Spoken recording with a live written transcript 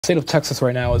The state of Texas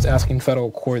right now is asking federal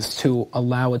courts to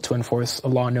allow it to enforce a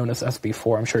law known as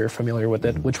SB4. I'm sure you're familiar with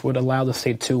it, which would allow the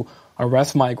state to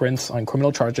arrest migrants on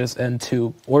criminal charges and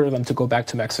to order them to go back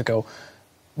to Mexico.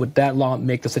 Would that law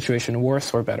make the situation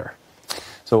worse or better?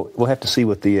 So we'll have to see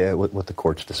what the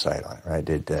courts decide on it,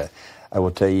 right? I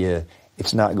will tell you,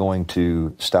 it's not going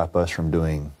to stop us from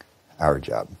doing our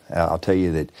job. I'll tell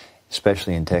you that,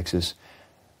 especially in Texas,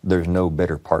 there's no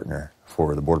better partner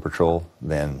for the Border Patrol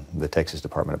than the Texas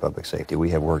Department of Public Safety. We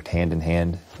have worked hand in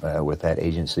hand with that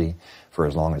agency for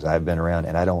as long as I've been around,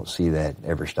 and I don't see that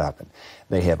ever stopping.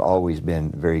 They have always been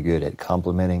very good at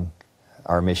complementing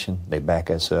our mission. They back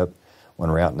us up when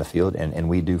we're out in the field, and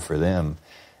we do for them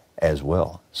as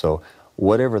well. So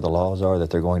whatever the laws are that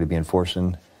they're going to be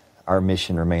enforcing, our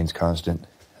mission remains constant.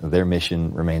 Their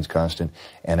mission remains constant.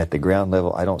 And at the ground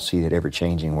level, I don't see it ever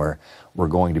changing, where we're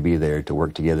going to be there to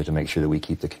work together to make sure that we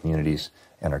keep the communities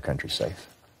and our country safe.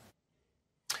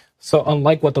 So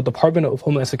unlike what the Department of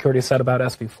Homeland Security said about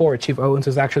SB4, Chief Owens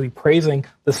is actually praising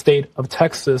the state of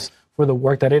Texas for the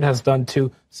work that it has done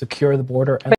to secure the border.